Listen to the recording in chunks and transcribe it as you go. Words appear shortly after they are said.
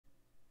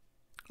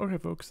Okay,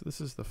 folks,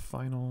 this is the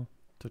final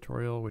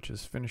tutorial, which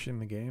is finishing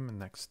the game and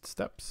next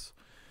steps.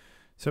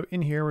 So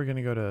in here, we're going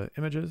to go to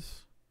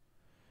images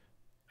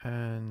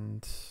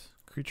and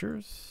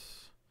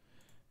creatures,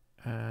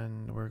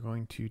 and we're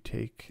going to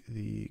take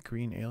the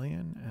green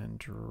alien and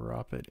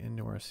drop it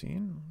into our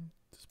scene.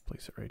 Just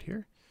place it right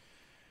here.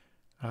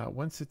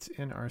 Once it's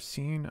in our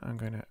scene, I'm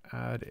going to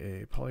add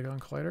a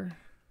polygon collider,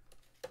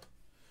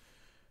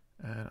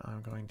 and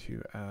I'm going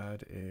to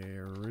add a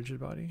rigid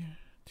body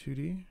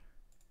 2D.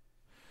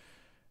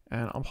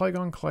 And on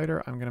Polygon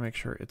Collider, I'm going to make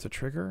sure it's a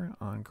trigger.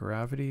 On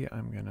Gravity,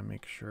 I'm going to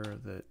make sure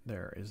that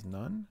there is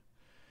none.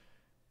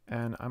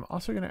 And I'm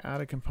also going to add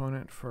a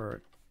component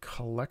for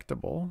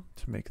collectible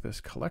to make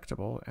this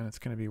collectible, and it's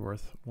going to be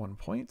worth 1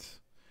 point.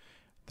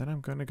 Then I'm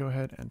going to go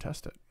ahead and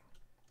test it.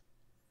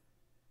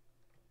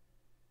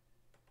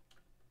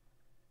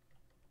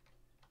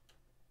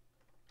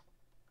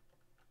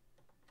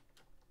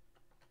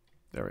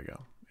 There we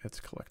go. It's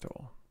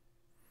collectible.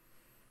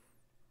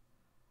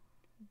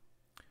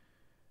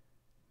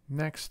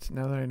 Next,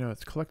 now that I know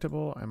it's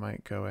collectible, I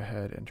might go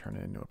ahead and turn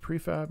it into a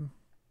prefab.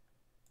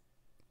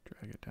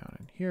 Drag it down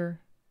in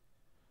here.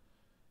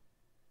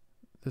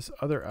 This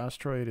other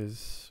asteroid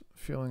is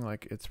feeling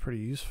like it's pretty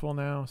useful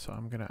now, so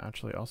I'm going to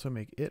actually also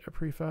make it a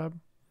prefab.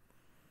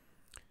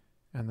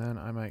 And then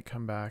I might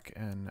come back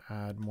and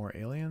add more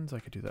aliens.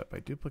 I could do that by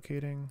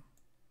duplicating.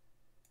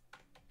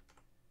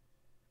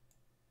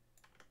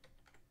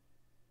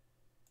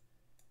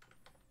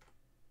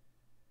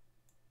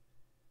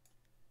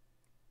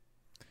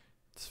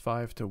 It's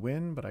 5 to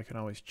win, but I can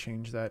always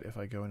change that if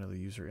I go into the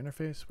user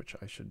interface, which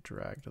I should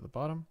drag to the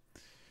bottom.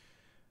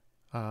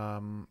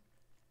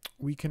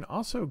 We can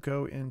also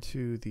go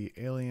into the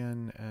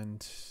alien, and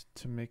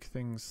to make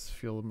things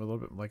feel a little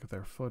bit like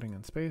they're floating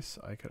in space,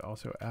 I could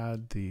also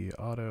add the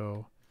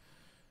auto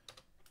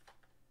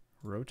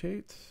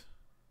rotate,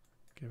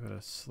 give it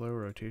a slow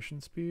rotation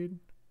speed,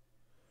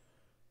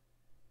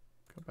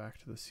 go back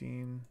to the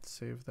scene,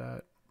 save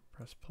that,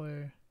 press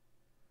play.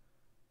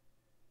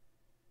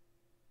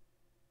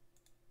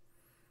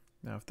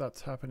 Now, if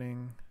that's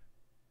happening,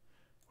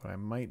 what I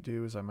might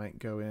do is I might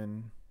go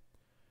in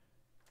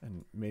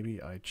and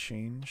maybe I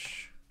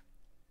change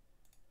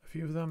a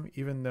few of them,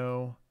 even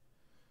though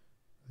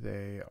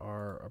they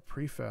are a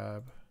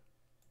prefab.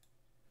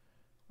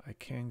 I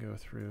can go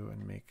through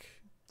and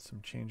make some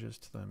changes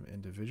to them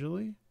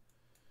individually,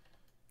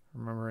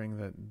 remembering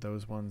that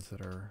those ones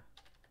that are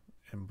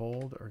in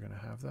bold are going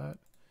to have that.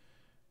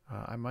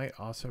 I might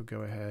also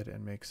go ahead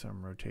and make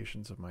some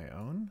rotations of my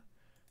own,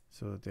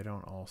 so that they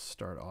don't all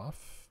start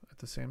off at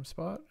the same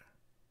spot.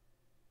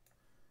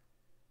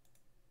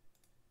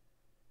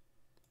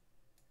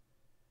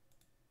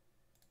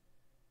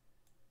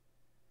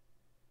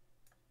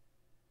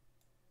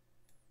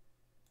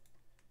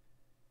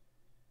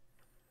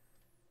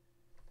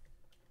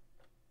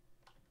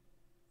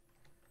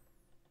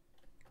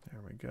 There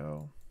we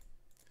go.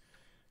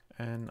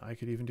 And I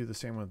could even do the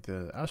same with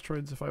the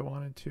asteroids if I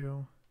wanted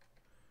to,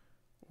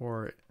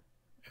 or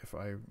if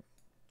I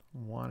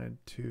wanted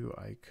to,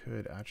 I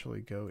could actually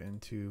go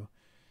into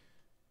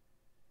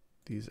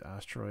these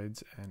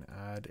asteroids and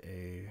add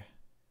a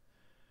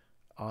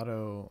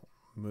auto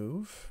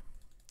move.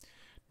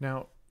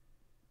 Now,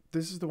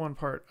 this is the one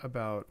part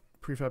about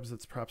prefabs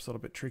that's perhaps a little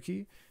bit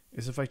tricky,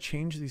 is if I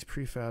change these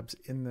prefabs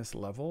in this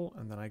level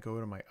and then I go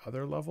to my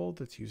other level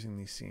that's using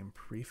these same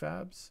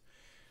prefabs,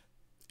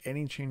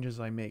 any changes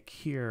I make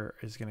here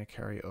is going to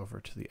carry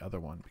over to the other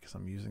one because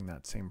I'm using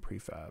that same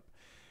prefab.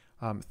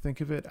 Think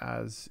of it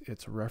as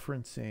it's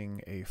referencing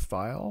a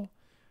file,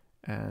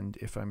 and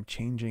if I'm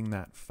changing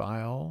that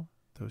file,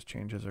 those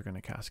changes are going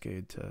to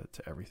cascade to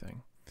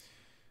everything.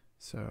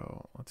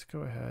 So let's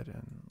go ahead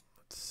and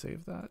let's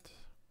save that.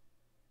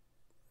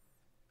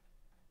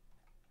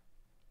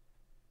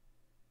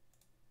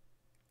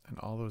 And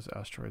all those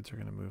asteroids are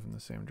going to move in the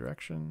same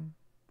direction,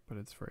 but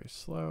it's very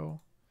slow.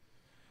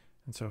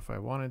 And so if I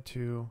wanted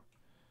to,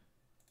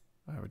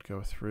 I would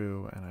go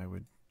through and I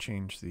would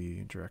change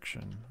the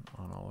direction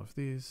on all of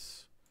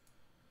these.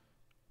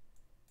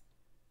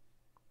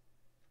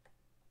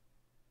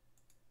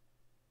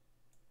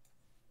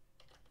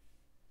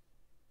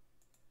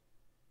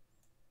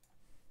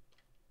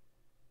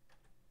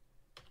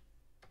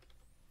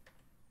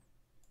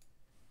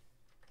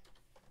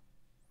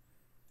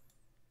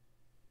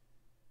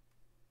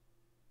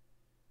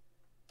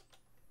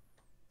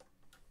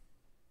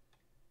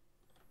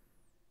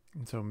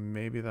 And so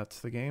maybe that's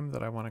the game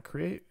that I want to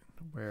create,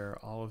 where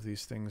all of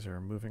these things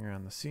are moving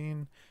around the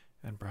scene,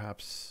 and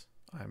perhaps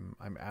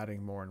I'm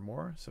adding more and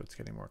more, so it's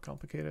getting more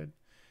complicated.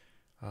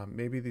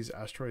 Maybe these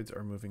asteroids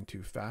are moving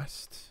too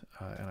fast,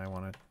 and I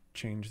want to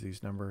change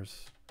these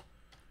numbers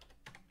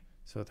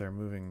so that they're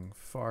moving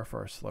far,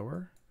 far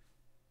slower.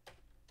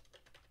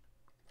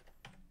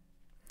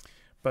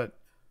 But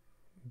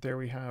there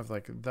we have,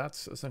 like,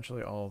 that's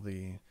essentially all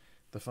the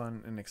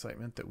fun and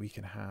excitement that we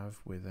can have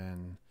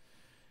within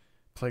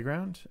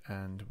Playground,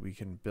 and we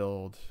can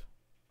build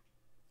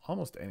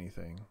almost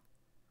anything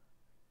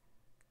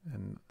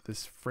And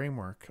this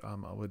framework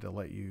would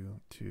let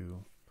you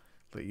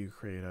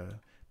create a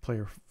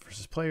player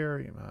versus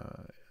player,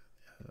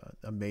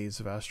 a maze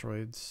of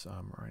asteroids,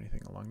 or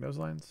anything along those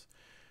lines.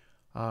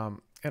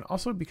 And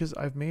also, because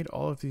I've made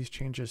all of these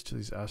changes to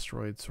these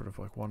asteroids sort of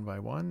like one by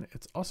one,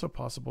 it's also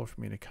possible for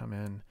me to come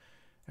in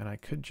and I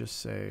could just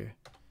say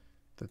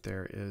that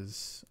there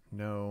is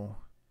no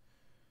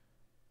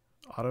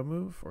auto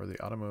move, or the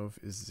auto move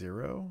is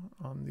 0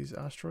 on these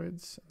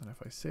asteroids. And then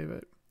if I save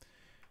it,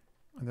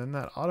 and then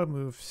that auto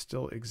move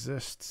still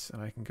exists,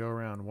 and I can go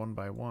around one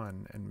by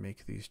one and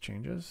make these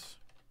changes.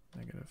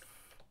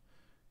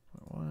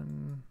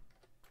 -0.1,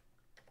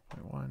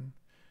 0.1,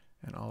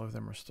 and all of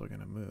them are still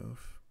going to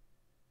move.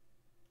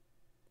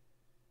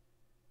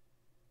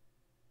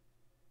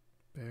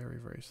 Very,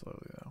 very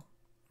slowly though.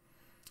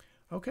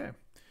 Okay,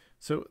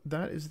 so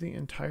that is the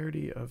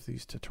entirety of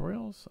these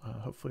tutorials.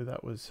 Hopefully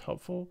that was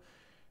helpful.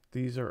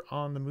 These are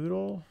on the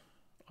Moodle,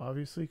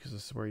 obviously, because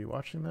this is where you're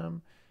watching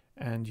them.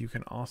 And you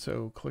can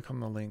also click on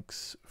the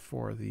links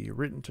for the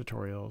written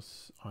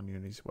tutorials on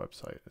Unity's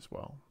website as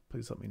well.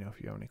 Please let me know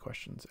if you have any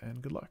questions,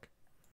 and good luck.